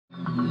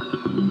Hello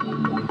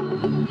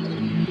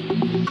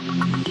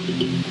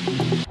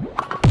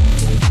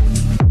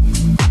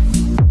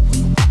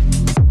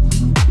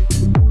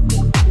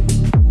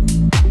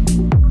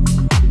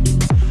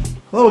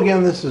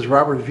again, this is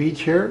Robert Veach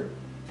here.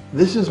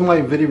 This is my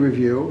video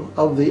review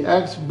of the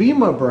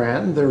Axbima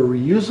brand, their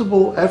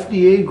reusable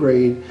FDA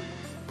grade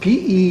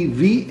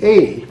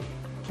PEVA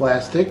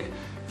plastic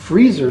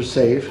freezer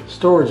safe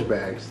storage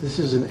bags. This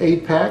is an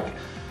 8-pack.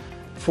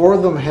 4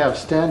 of them have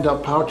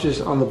stand-up pouches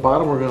on the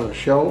bottom we're going to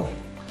show.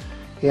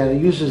 And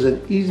it uses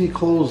an easy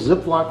close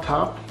Ziploc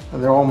top,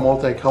 and they're all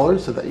multicolored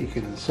so that you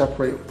can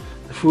separate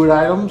the food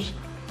items.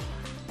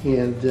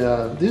 And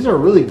these are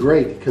really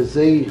great because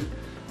they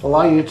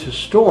allow you to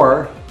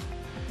store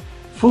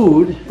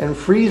food and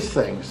freeze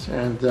things.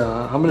 And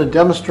I'm going to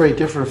demonstrate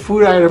different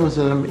food items,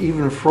 and I'm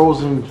even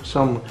frozen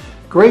some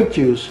grape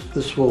juice.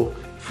 This will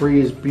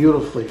freeze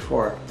beautifully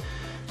for it.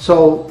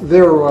 So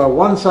they're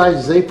one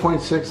size is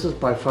 8.6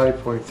 by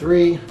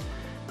 5.3,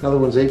 another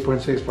one's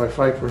 8.6 by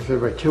 5.3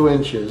 by 2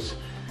 inches,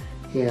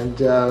 and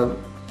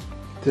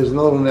there's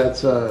another one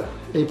that's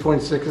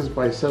 8.6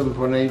 by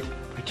 7.8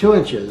 by 2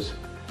 inches.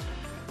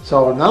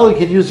 So not only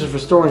can you use it for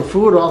storing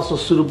food, also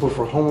suitable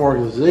for home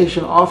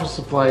organization, office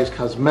supplies,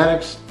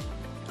 cosmetics,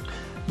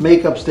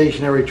 makeup,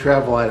 stationery,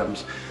 travel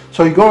items.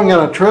 So you're going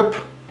on a trip,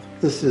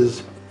 this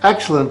is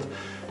excellent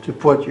to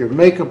put your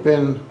makeup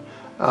in,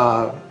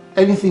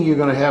 anything you're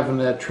going to have in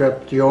that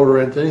trip,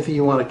 deodorant, anything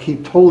you want to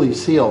keep totally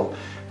sealed.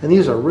 And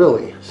these are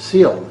really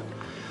sealed.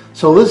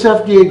 So this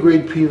FDA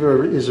grade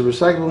PEVA is a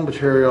recyclable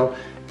material,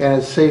 and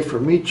it's safe for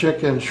meat,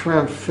 chicken,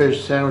 shrimp,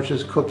 fish,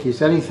 sandwiches,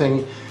 cookies,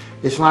 anything.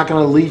 It's not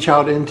going to leach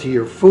out into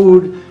your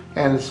food,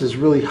 and this is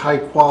really high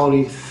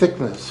quality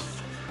thickness.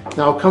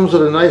 Now it comes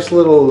with a nice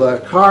little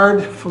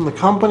card from the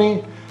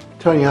company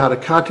telling you how to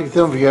contact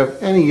them if you have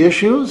any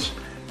issues,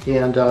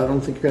 and I don't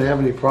think you're going to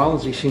have any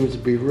problems. He seems to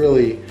be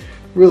really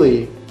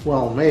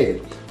well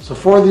made. So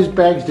 4 of these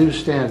bags do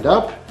stand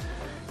up,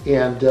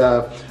 and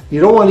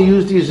you don't want to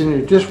use these in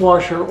your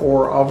dishwasher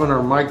or oven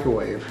or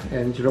microwave,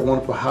 and you don't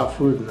want to put hot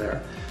food in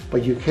there.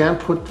 But you can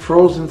put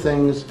frozen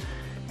things,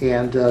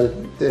 and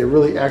they're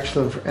really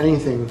excellent for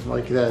anything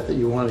like that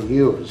you want to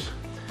use.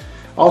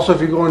 Also, if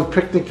you're going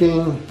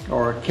picnicking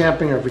or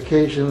camping or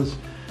vacations,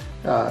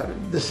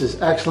 this is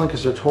excellent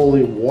because they're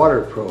totally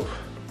waterproof.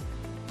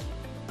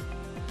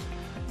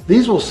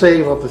 These will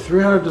save up to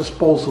 300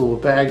 disposable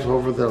bags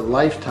over their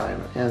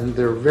lifetime, and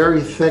they're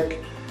very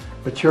thick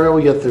material,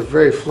 yet they're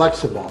very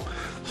flexible.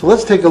 So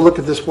let's take a look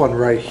at this one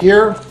right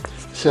here.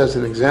 It says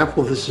an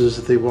example. This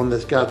is the one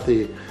that's got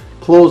the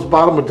closed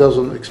bottom. It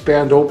doesn't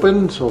expand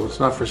open, so it's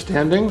not for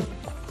standing.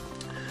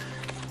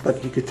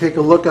 But you could take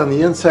a look on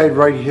the inside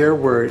right here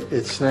where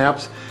it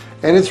snaps,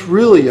 and it's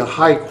really a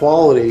high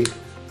quality.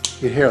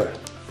 You hear it.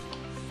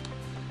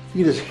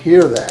 You just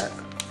hear that.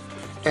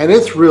 And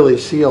it's really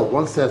sealed.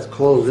 Once that's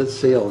closed, it's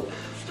sealed.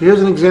 So here's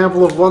an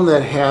example of one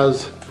that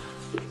has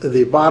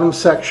the bottom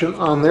section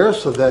on there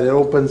so that it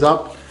opens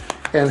up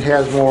and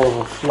has more of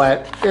a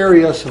flat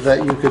area so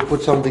that you could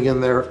put something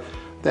in there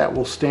that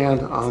will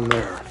stand on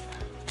there.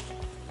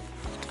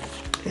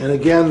 And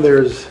again,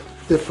 there's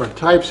different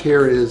types.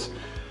 Here is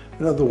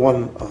another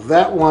one of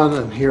that one,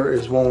 and here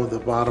is one with the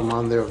bottom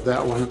on there of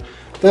that one.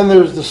 Then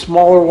there's the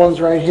smaller ones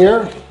right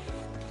here.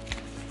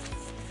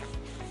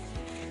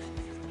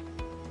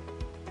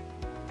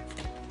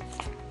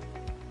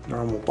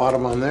 Normal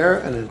bottom on there,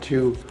 and then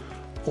 2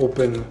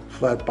 open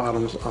flat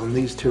bottoms on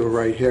these 2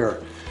 right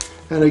here.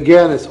 And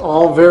again, it's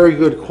all very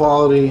good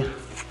quality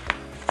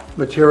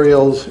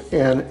materials,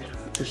 and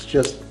it's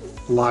just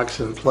locks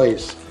in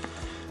place.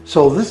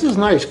 So this is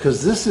nice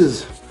because this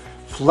is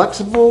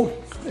flexible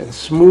and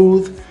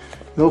smooth.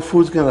 No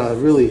food's gonna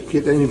really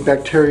get any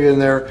bacteria in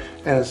there,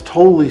 and it's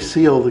totally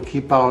sealed to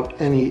keep out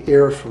any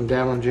air from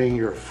damaging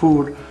your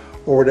food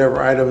or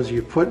whatever items you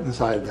put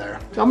inside there.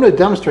 So I'm going to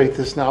demonstrate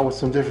this now with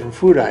some different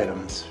food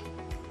items.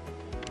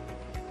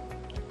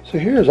 So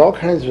here's all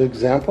kinds of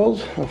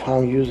examples of how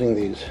I'm using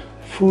these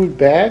food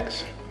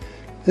bags.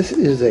 This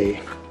is a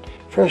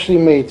freshly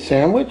made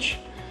sandwich,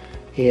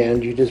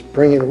 and you just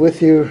bring it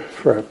with you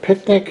for a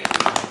picnic.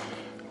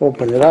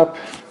 Open it up,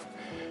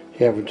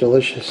 you have a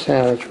delicious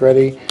sandwich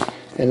ready,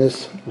 and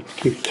this will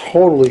keep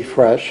totally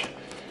fresh.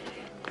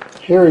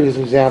 Here is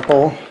an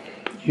example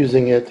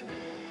using it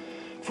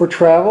for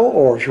travel,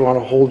 or if you want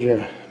to hold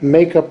your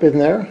makeup in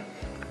there.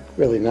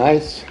 Really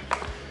nice.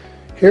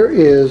 Here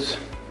is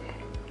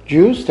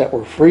juice that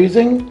we're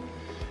freezing,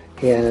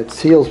 and it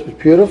seals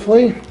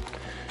beautifully.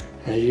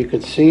 As you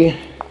can see,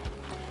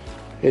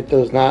 it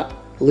does not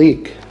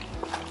leak.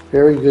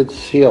 Very good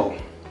seal.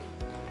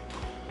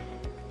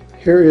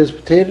 Here is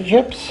potato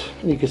chips.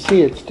 You can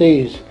see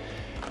it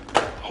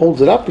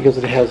holds it up because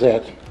it has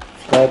that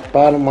flat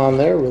bottom on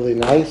there. Really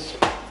nice.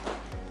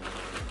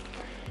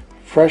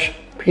 Fresh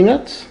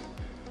peanuts.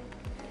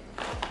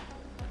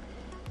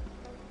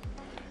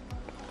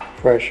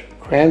 Fresh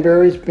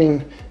cranberries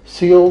being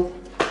sealed,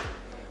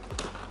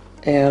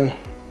 and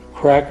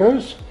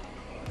crackers.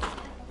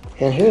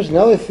 And here's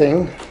another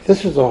thing.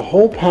 This is a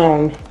whole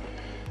pound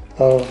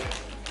of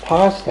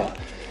pasta.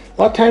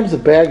 A lot of times the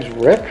bags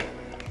rip.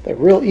 They're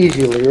real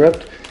easily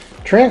ripped.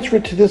 Transfer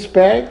it to this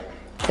bag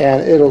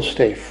and it'll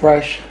stay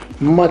fresh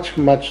much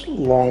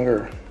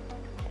longer.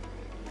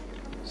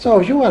 So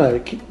if you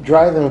want to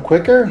dry them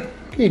quicker,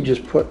 you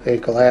just put a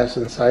glass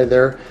inside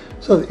there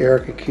so the air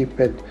can keep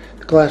it,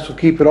 the glass will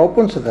keep it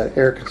open so that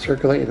air can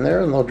circulate in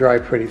there and they'll dry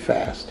pretty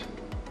fast.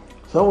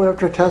 So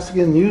after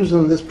testing and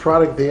using this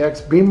product, the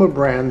Axbima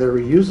brand, their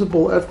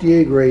reusable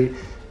FDA grade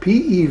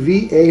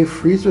PEVA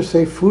freezer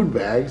safe food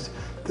bags,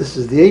 this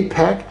is the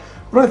 8-pack.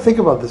 What do I think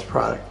about this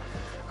product?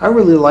 I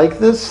really like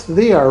this.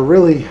 They are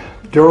really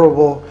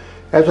durable.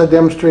 As I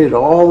demonstrated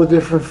all the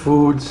different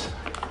foods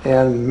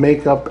and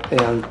makeup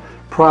and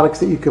products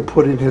that you could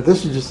put in here.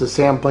 This is just a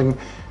sampling. You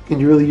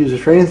can really use it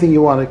for anything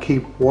you want to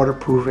keep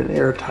waterproof and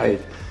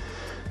airtight.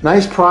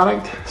 Nice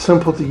product,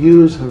 simple to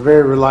use,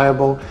 very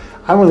reliable.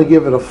 I'm going to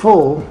give it a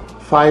full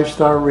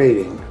 5-star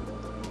rating.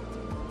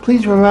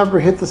 Please remember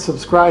to hit the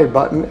subscribe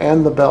button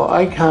and the bell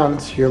icon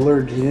so you're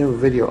alerted to new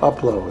video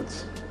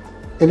uploads.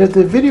 And if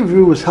the video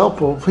review was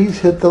helpful, please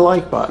hit the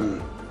like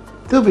button.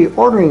 There'll be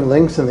ordering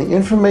links in the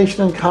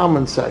information and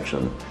comments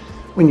section.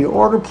 When you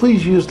order,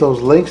 please use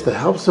those links to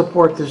help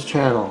support this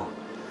channel.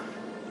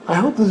 I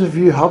hope this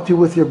review helped you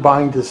with your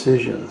buying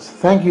decisions.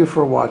 Thank you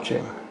for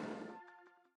watching.